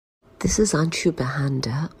This is Anshu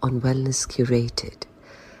Bahanda on Wellness Curated.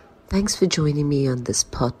 Thanks for joining me on this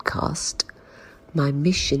podcast. My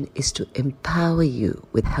mission is to empower you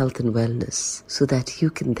with health and wellness so that you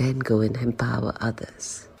can then go and empower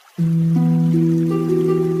others.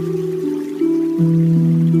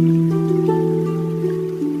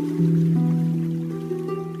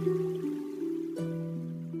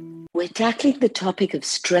 We're tackling the topic of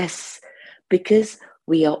stress because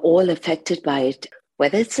we are all affected by it,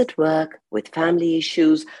 whether it's at work, with family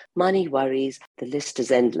issues, money worries, the list is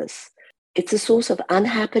endless. It's a source of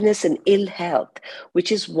unhappiness and ill health,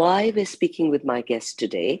 which is why we're speaking with my guest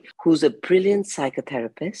today, who's a brilliant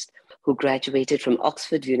psychotherapist who graduated from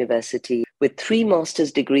Oxford University with 3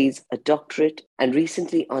 master's degrees, a doctorate, and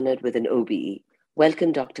recently honored with an OBE.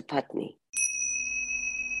 Welcome, Dr. Patni.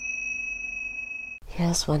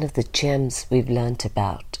 Here's one of the gems we've learnt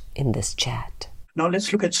about in this chat. Now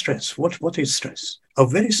let's look at stress. What is stress? A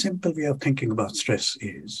very simple way of thinking about stress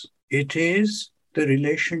is, it is the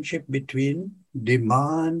relationship between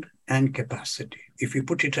demand and capacity. If you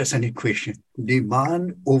put it as an equation,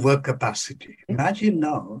 demand over capacity. Imagine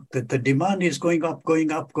now that the demand is going up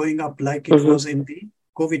like it was in the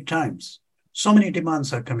COVID times. So many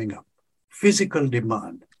demands are coming up. Physical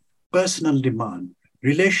demand, personal demand,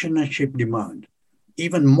 relationship demand,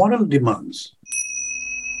 even moral demands.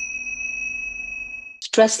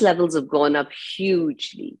 Stress levels have gone up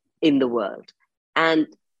hugely in the world. And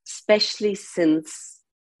especially since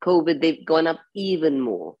COVID, they've gone up even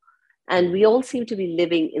more. And we all seem to be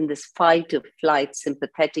living in this fight or flight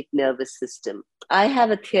sympathetic nervous system. I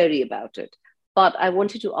have a theory about it, but I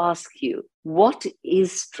wanted to ask you, what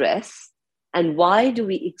is stress and why do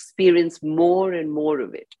we experience more and more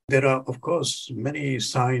of it? There are, of course, many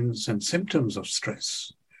signs and symptoms of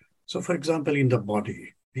stress. So, for example, in the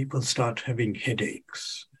body, people start having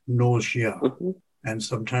headaches, nausea, and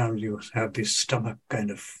sometimes you have this stomach kind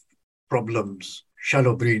of problems,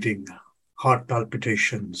 shallow breathing, heart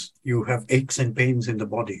palpitations. You have aches and pains in the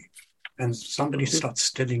body. And somebody starts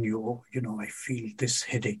telling you, I feel this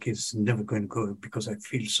headache is never going to go because I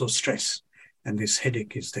feel so stressed. And this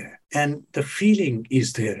headache is there. And the feeling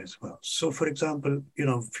is there as well. So, for example,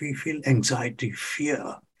 we feel anxiety,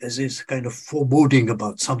 fear, as is kind of foreboding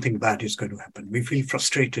about something bad is going to happen. We feel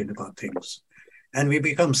frustrated about things. And we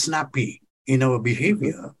become snappy in our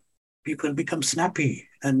behavior. People become snappy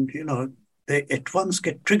and, they at once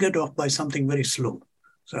get triggered off by something very slow.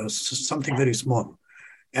 So something very small.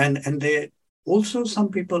 And they also, some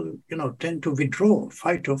people, tend to withdraw,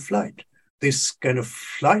 fight or flight. This kind of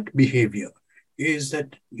flight behavior is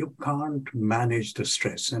that you can't manage the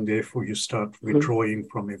stress and therefore you start withdrawing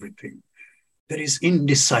from everything. There is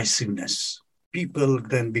indecisiveness. People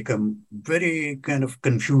then become very kind of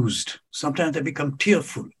confused. Sometimes they become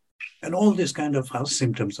tearful. And all this kind of are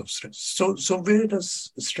symptoms of stress. So where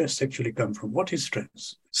does stress actually come from? What is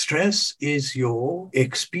stress? Stress is your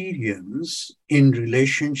experience in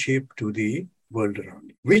relationship to the world around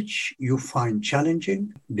you, which you find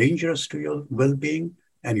challenging, dangerous to your well-being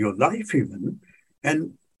and your life even.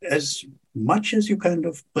 And as much as you kind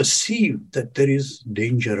of perceive that there is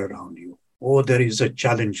danger around you, or there is a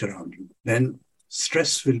challenge around you, then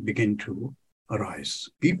stress will begin to arise.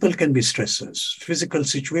 People can be stressors. Physical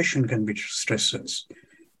situation can be stressors.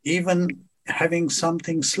 Even having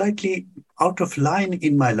something slightly out of line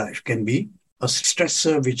in my life can be a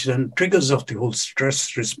stressor, which then triggers off the whole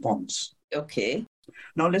stress response. Okay.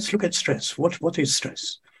 Now let's look at stress. What is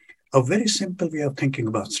stress? A very simple way of thinking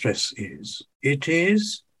about stress is, it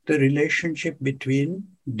is the relationship between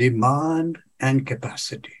demand and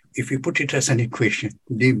capacity. If you put it as an equation,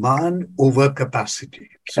 demand over capacity.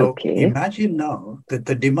 So imagine now that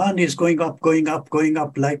the demand is going up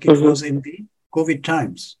like it was in the COVID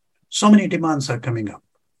times. So many demands are coming up.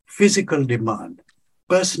 Physical demand,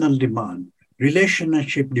 personal demand,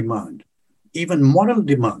 relationship demand, even moral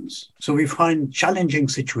demands. So we find challenging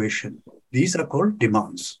situations. These are called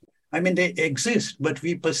demands. I mean, they exist, but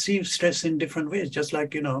we perceive stress in different ways. Just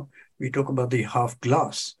like, we talk about the half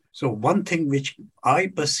glass. So one thing which I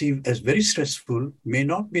perceive as very stressful may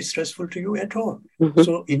not be stressful to you at all.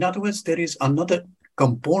 So in other words, there is another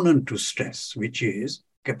component to stress, which is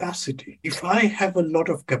capacity. If I have a lot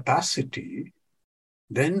of capacity,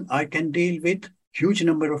 then I can deal with huge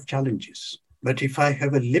number of challenges. But if I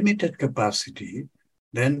have a limited capacity,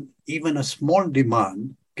 then even a small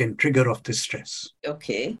demand can trigger off the stress.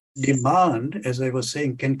 Okay. Demand, as I was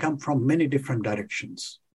saying, can come from many different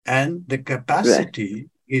directions. And the capacity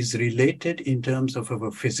is related in terms of our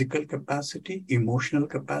physical capacity, emotional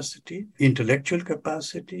capacity, intellectual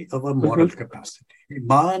capacity, our moral capacity.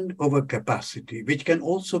 Demand over capacity, which can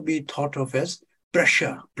also be thought of as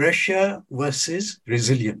pressure versus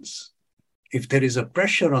resilience. If there is a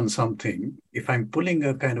pressure on something, if I'm pulling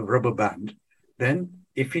a kind of rubber band, then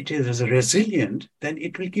if it is resilient, then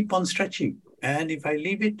it will keep on stretching. And if I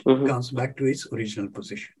leave it, it comes back to its original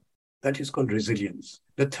position. That is called resilience.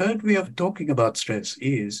 The third way of talking about stress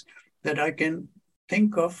is that I can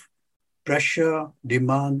think of pressure,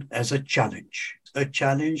 demand as a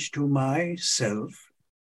challenge to myself,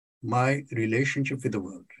 my relationship with the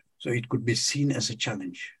world. So it could be seen as a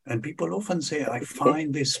challenge. And people often say, I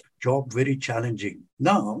find this job very challenging.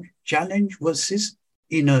 Now, challenge versus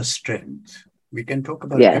inner strength. We can talk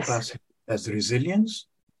about capacity as resilience,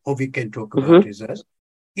 or we can talk about it as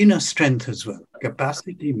inner strength as well.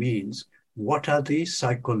 Capacity means what are the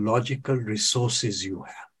psychological resources you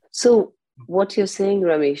have. So what you're saying,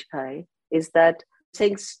 Ramesh Bhai, is that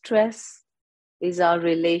saying stress is our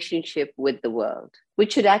relationship with the world,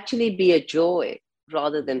 which should actually be a joy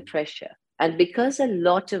rather than pressure. And because a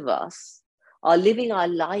lot of us are living our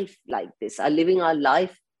life like this, are living our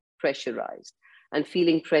life pressurized and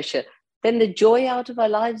feeling pressure, then the joy out of our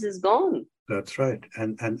lives is gone. That's right.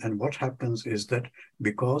 And what happens is that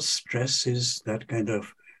because stress is that kind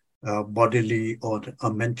of bodily or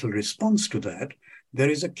a mental response to that, there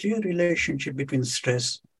is a clear relationship between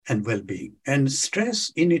stress and well-being. And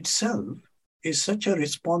stress in itself is such a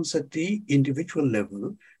response at the individual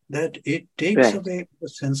level that it takes away the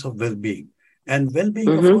sense of well-being. And well-being,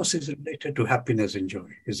 of course, is related to happiness and joy,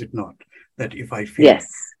 is it not? That if I feel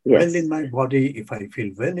well in my body, if I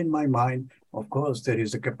feel well in my mind, of course, there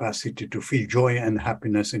is a capacity to feel joy and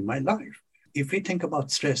happiness in my life. If we think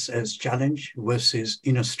about stress as challenge versus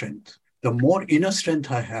inner strength, the more inner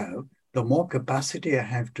strength I have, the more capacity I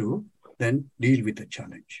have to then deal with the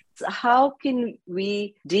challenge. So how can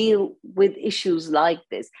we deal with issues like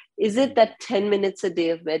this? Is it that 10 minutes a day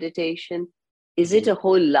of meditation? Is it a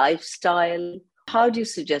whole lifestyle? How do you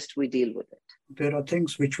suggest we deal with it? There are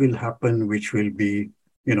things which will happen, which will be,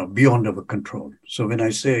 beyond our control. So when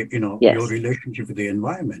I say, your relationship with the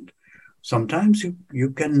environment, sometimes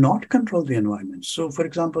you cannot control the environment. So for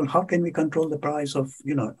example, how can we control the price of,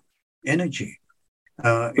 energy?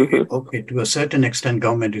 Okay, to a certain extent,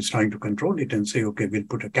 government is trying to control it and say, okay, we'll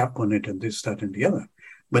put a cap on it and this, that, and the other.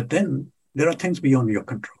 But then there are things beyond your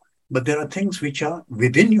control. But there are things which are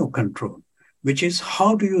within your control, which is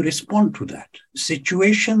how do you respond to that?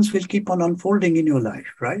 Situations will keep on unfolding in your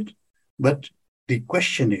life, right? But the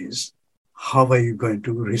question is, how are you going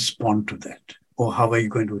to respond to that? Or how are you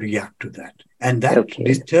going to react to that? And that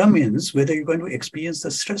determines whether you're going to experience the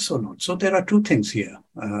stress or not. So there are two things here,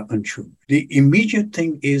 Anshu. The immediate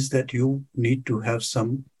thing is that you need to have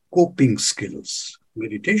some coping skills.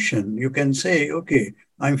 Meditation, you can say, okay,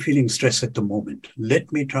 I'm feeling stress at the moment.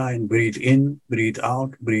 Let me try and breathe in, breathe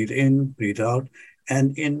out, breathe in, breathe out.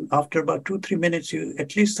 And after about 2-3 minutes,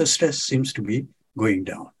 at least the stress seems to be going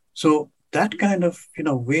down. So that kind of,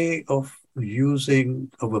 way of using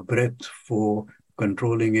our breath for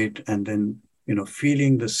controlling it and then,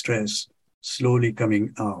 feeling the stress slowly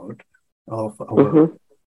coming out of our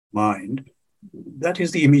mind, that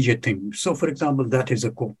is the immediate thing. So, for example, that is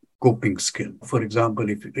a coping skill. For example,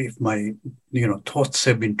 if my, thoughts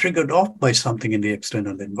have been triggered off by something in the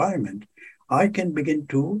external environment, I can begin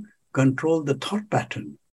to control the thought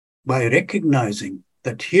pattern by recognizing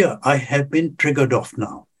that here I have been triggered off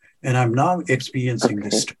now, and I'm now experiencing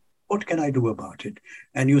this. What can I do about it?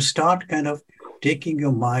 And you start kind of taking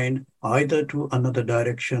your mind either to another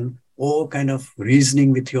direction or kind of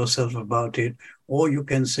reasoning with yourself about it. Or you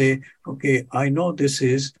can say, okay, I know this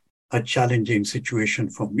is a challenging situation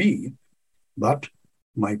for me, but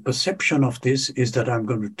my perception of this is that I'm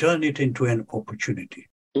going to turn it into an opportunity.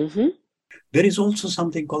 There is also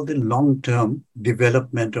something called the long-term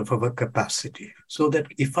development of our capacity. So that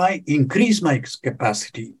if I increase my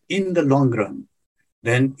capacity in the long run,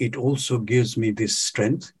 then it also gives me this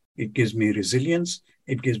strength. It gives me resilience.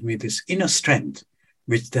 It gives me this inner strength,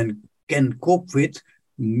 which then can cope with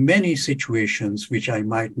many situations which I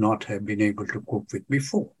might not have been able to cope with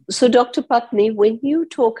before. So, Dr. Patni, when you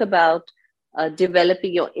talk about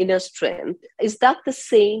developing your inner strength, is that the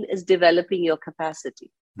same as developing your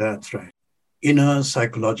capacity? That's right. Inner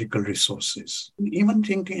psychological resources. Even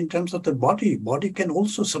think in terms of the body can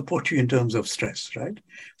also support you in terms of stress, right?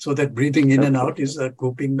 So that breathing in and out is a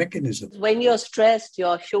coping mechanism. When you're stressed,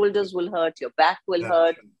 your shoulders will hurt, your back will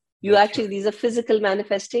hurt. These are physical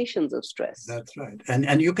manifestations of stress. That's right.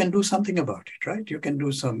 And you can do something about it, right? You can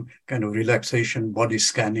do some kind of relaxation, body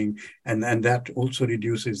scanning, and that also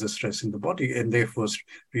reduces the stress in the body and therefore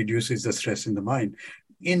reduces the stress in the mind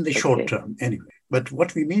in the short term anyway. But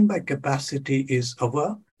what we mean by capacity is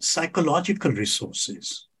our psychological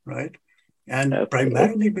resources, right? And Okay.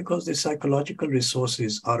 primarily because the psychological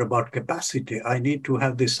resources are about capacity, I need to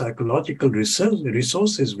have the psychological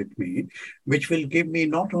resources with me, which will give me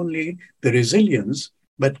not only the resilience,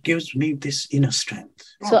 but gives me this inner strength.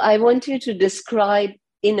 So I want you to describe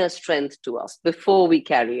inner strength to us before we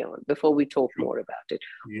carry on, before we talk more about it.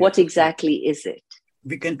 Yeah. What exactly is it?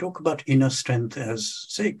 We can talk about inner strength as,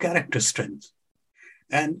 say, character strength.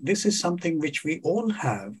 And this is something which we all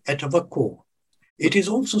have at our core. It is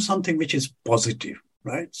also something which is positive,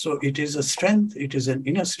 right? So it is a strength, it is an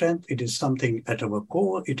inner strength, it is something at our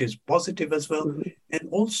core, it is positive as well. Mm-hmm. And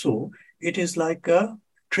also it is like a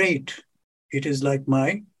trait. It is like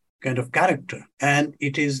my kind of character. And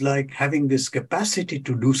it is like having this capacity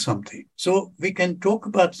to do something. So we can talk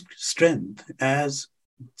about strength as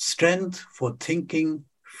strength for thinking,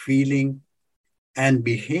 feeling, and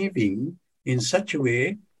behaving in such a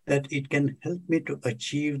way that it can help me to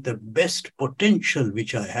achieve the best potential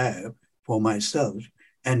which I have for myself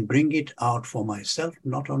and bring it out for myself,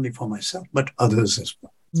 not only for myself, but others as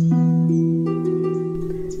well.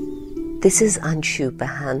 This is Anshu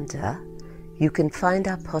Bahanda. You can find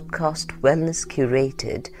our podcast Wellness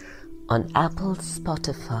Curated on Apple,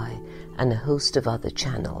 Spotify, and a host of other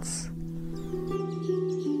channels.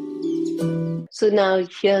 So now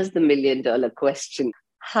here's the $1 million question.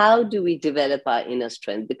 How do we develop our inner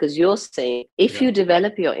strength? Because you're saying if you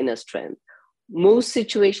develop your inner strength, most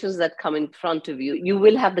situations that come in front of you, you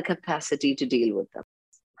will have the capacity to deal with them.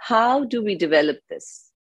 How do we develop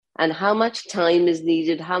this? And how much time is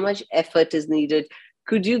needed? How much effort is needed?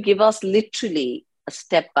 Could you give us literally a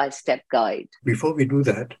step-by-step guide? Before we do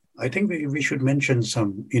that, I think we should mention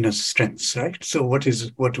some inner strengths, right? So what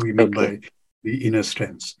do we mean by the inner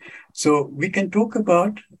strengths? So we can talk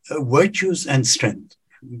about virtues and strength.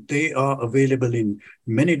 They are available in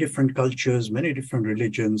many different cultures, many different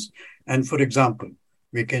religions. And for example,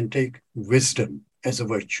 we can take wisdom as a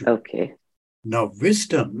virtue. Okay. Now,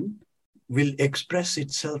 wisdom will express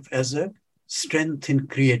itself as a strength in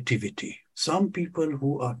creativity. Some people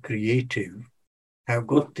who are creative have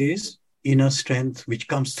got this inner strength which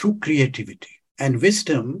comes through creativity. And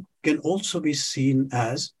wisdom can also be seen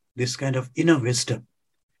as this kind of inner wisdom,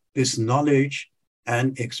 this knowledge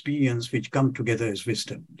and experience which come together as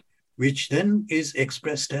wisdom, which then is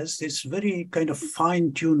expressed as this very kind of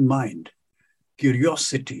fine-tuned mind,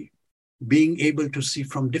 curiosity, being able to see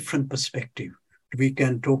from different perspectives. We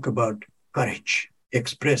can talk about courage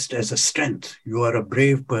expressed as a strength. You are a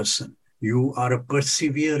brave person. You are a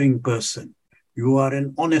persevering person. You are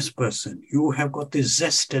an honest person. You have got this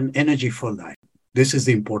zest and energy for life. This is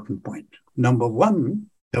the important point. Number one,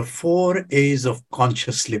 the 4 A's of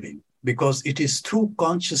conscious living, because it is through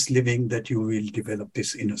conscious living that you will develop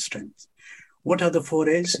this inner strength. What are the 4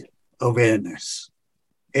 A's? Awareness,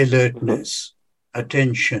 alertness,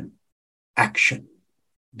 attention, action.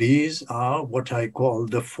 These are what I call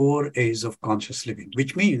the 4 A's of conscious living,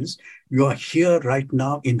 which means you are here right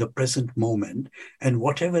now in the present moment, and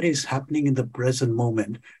whatever is happening in the present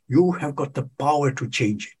moment, you have got the power to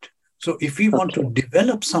change it. So if we want to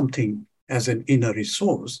develop something as an inner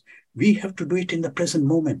resource, we have to do it in the present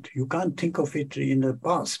moment. You can't think of it in the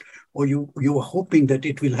past, or you are hoping that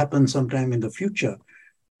it will happen sometime in the future.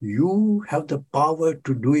 You have the power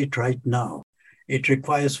to do it right now. It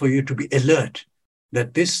requires for you to be alert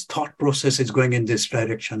that this thought process is going in this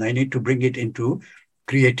direction. I need to bring it into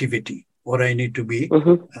creativity, or I need to be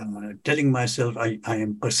telling myself I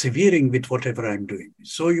am persevering with whatever I'm doing.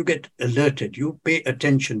 So you get alerted. You pay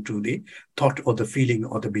attention to the thought or the feeling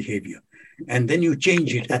or the behavior, and then you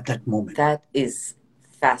change it at that moment. That is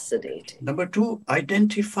fascinating. Number 2,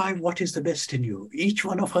 identify what is the best in you. Each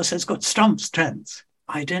one of us has got some strengths.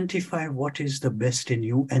 Identify what is the best in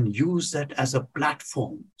you and use that as a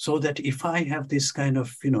platform, so that if I have this kind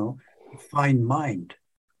of, fine mind,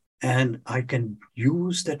 and I can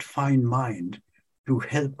use that fine mind to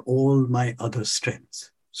help all my other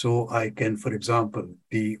strengths. So I can, for example,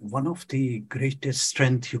 one of the greatest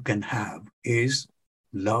strengths you can have is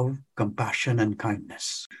love, compassion, and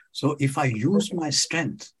kindness. So if I use my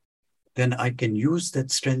strength, then I can use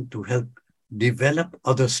that strength to help develop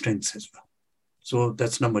other strengths as well. So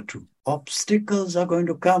that's number 2. Obstacles are going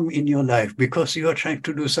to come in your life because you are trying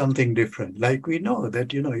to do something different. Like we know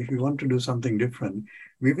that, if you want to do something different,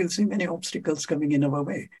 we will see many obstacles coming in our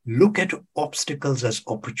way. Look at obstacles as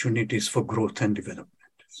opportunities for growth and development.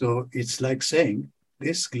 So it's like saying,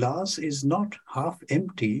 this glass is not half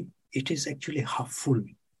empty, it is actually half full.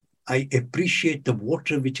 I appreciate the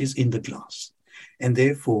water which is in the glass. And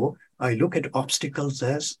therefore, I look at obstacles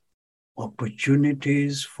as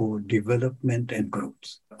opportunities for development and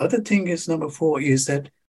growth. Other thing is number 4 is that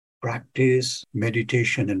practice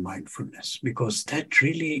meditation and mindfulness, because that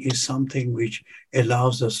really is something which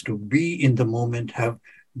allows us to be in the moment,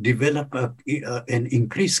 develop an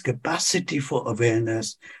increased capacity for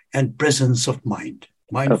awareness and presence of mind.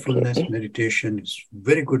 Mindfulness meditation is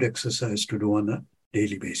very good exercise to do on a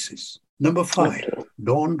daily basis. Number 5,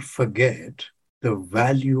 don't forget the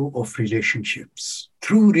value of relationships.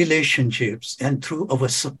 Through relationships and through our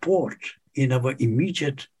support in our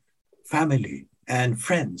immediate family and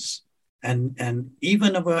friends and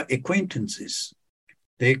even our acquaintances,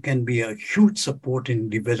 they can be a huge support in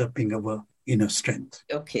developing our inner strength.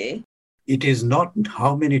 Okay. It is not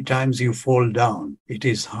how many times you fall down, it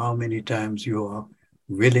is how many times you are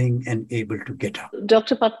willing and able to get up.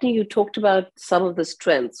 Dr. Patni, you talked about some of the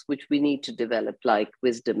strengths which we need to develop, like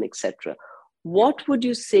wisdom, etc. What would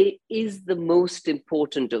you say is the most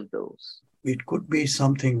important of those? It could be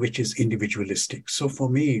something which is individualistic. So for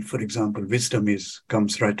me, for example, wisdom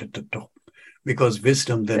comes right at the top, because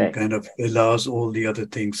wisdom then kind of allows all the other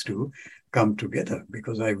things to come together,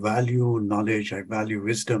 because I value knowledge, I value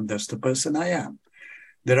wisdom. That's the person I am.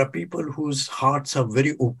 There are people whose hearts are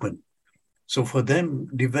very open. So for them,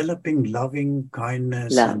 developing loving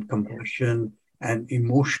kindness and compassion and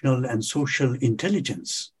emotional and social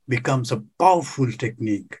intelligence becomes a powerful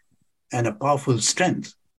technique and a powerful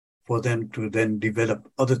strength for them to then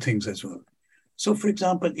develop other things as well. So for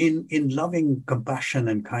example, in loving compassion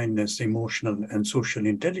and kindness, emotional and social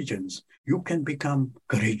intelligence, you can become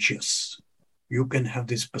courageous. You can have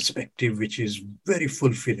this perspective which is very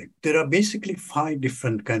fulfilling. There are basically 5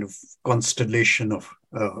 different kind of constellation of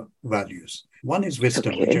values. One is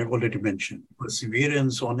wisdom, which I've already mentioned,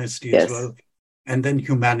 perseverance, honesty as well, and then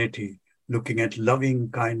humanity, looking at loving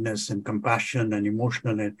kindness and compassion and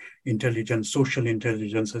emotional and intelligence, social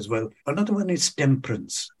intelligence as well. Another one is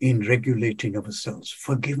temperance, in regulating ourselves,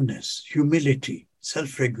 forgiveness, humility,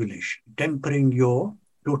 self-regulation, tempering your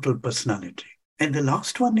total personality. And the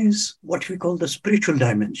last one is what we call the spiritual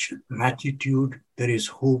dimension. Gratitude, there is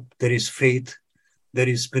hope, there is faith, there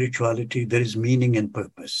is spirituality, there is meaning and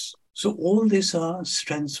purpose. So all these are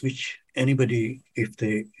strengths which anybody, if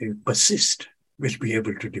they persist, will be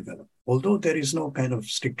able to develop. Although there is no kind of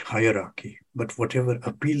strict hierarchy, but whatever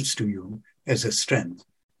appeals to you as a strength,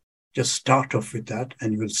 just start off with that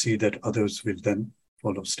and you'll see that others will then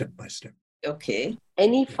follow step by step. Okay.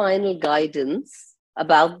 Any final guidance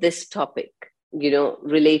about this topic,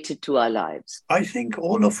 related to our lives? I think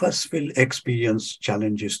all of us will experience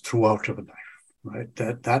challenges throughout our life, right?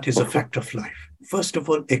 That is a fact of life. First of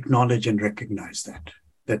all, acknowledge and recognize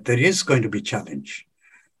that there is going to be challenge.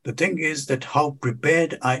 The thing is that how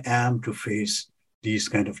prepared I am to face these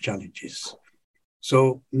kind of challenges.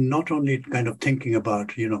 So not only kind of thinking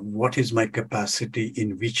about, what is my capacity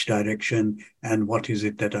in which direction and what is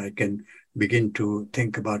it that I can begin to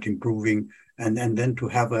think about improving, and then to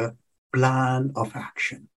have a plan of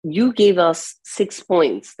action. You gave us 6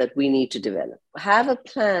 points that we need to develop. Have a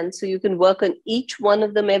plan so you can work on each one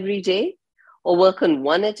of them every day, or work on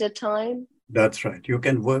one at a time. That's right. You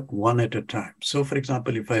can work one at a time. So for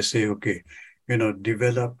example, if I say, okay,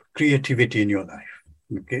 develop creativity in your life.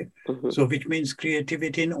 Okay. Mm-hmm. So which means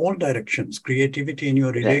creativity in all directions, creativity in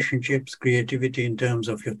your relationships, creativity in terms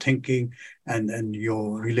of your thinking and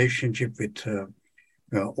your relationship with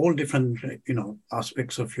all different,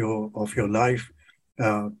 aspects of your life,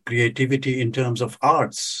 creativity in terms of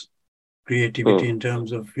arts, creativity in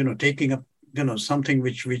terms of, taking up, something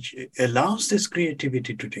which allows this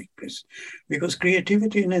creativity to take place, because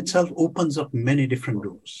creativity in itself opens up many different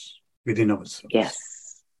doors within ourselves.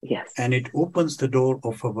 Yes. And it opens the door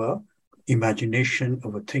of our imagination,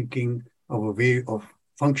 our thinking, our way of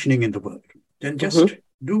functioning in the world. Then just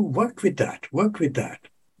work with that.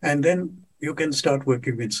 And then you can start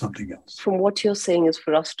working with something else. From what you're saying is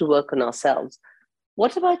for us to work on ourselves.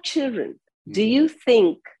 What about children? Do you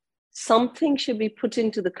think something should be put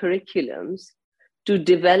into the curriculums to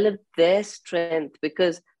develop their strength?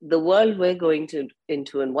 Because the world we're going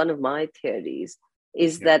into, and one of my theories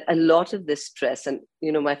is that a lot of this stress, and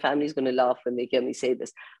my family's going to laugh when they hear me say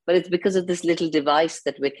this, but it's because of this little device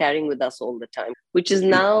that we're carrying with us all the time, which is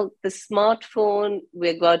now the smartphone.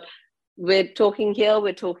 We're talking here,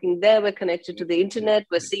 we're talking there, we're connected to the internet,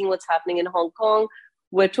 we're seeing what's happening in Hong Kong,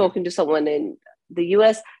 we're talking to someone in the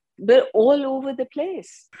US. We're all over the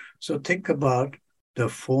place. So think about the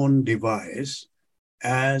phone device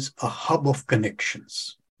as a hub of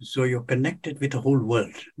connections. So you're connected with the whole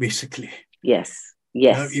world, basically. Yes.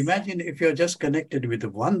 Now imagine if you're just connected with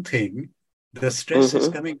one thing, the stress is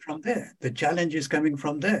coming from there. The challenge is coming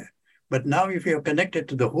from there. But now if you're connected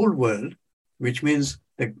to the whole world, which means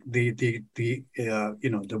the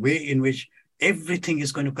way in which everything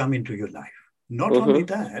is going to come into your life. Not only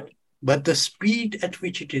that, but the speed at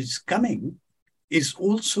which it is coming is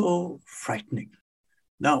also frightening.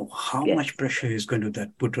 Now, how much pressure is going to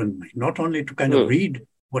that put on me? Not only to kind of read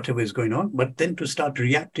whatever is going on, but then to start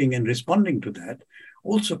reacting and responding to that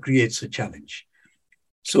also creates a challenge.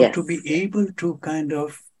 So to be able to kind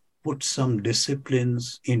of put some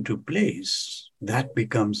disciplines into place, that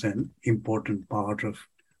becomes an important part of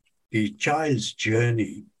the child's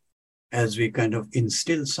journey as we kind of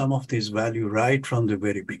instill some of this value right from the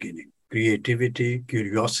very beginning. Creativity,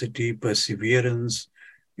 curiosity, perseverance,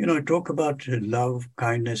 talk about love,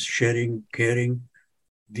 kindness, sharing, caring.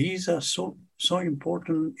 These are so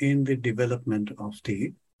important in the development of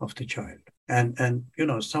the child. And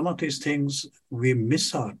some of these things we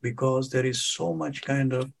miss out because there is so much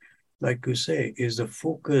kind of, like you say, is the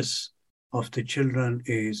focus of the children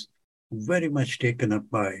is very much taken up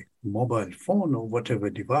by mobile phone or whatever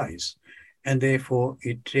device. And therefore,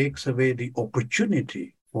 it takes away the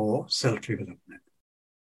opportunity for self-development.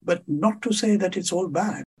 But not to say that it's all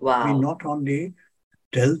bad. Wow. We not only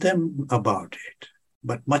tell them about it,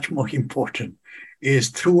 but much more important is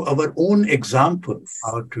through our own example,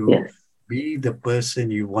 how to be the person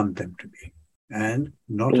you want them to be. And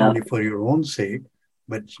not only for your own sake,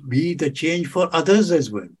 but be the change for others as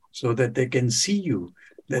well, so that they can see you,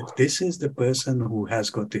 that this is the person who has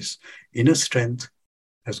got this inner strength,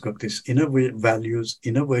 has got this inner values,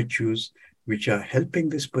 inner virtues, which are helping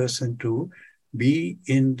this person to be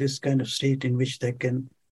in this kind of state in which they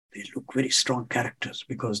look very strong characters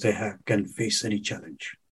because they can face any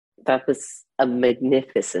challenge. That was a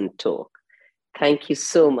magnificent talk. Thank you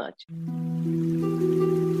so much.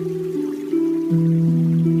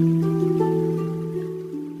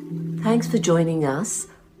 Thanks for joining us.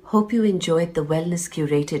 Hope you enjoyed the Wellness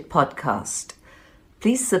Curated podcast.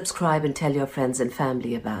 Please subscribe and tell your friends and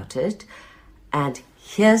family about it. And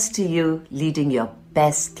here's to you leading your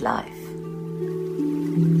best life.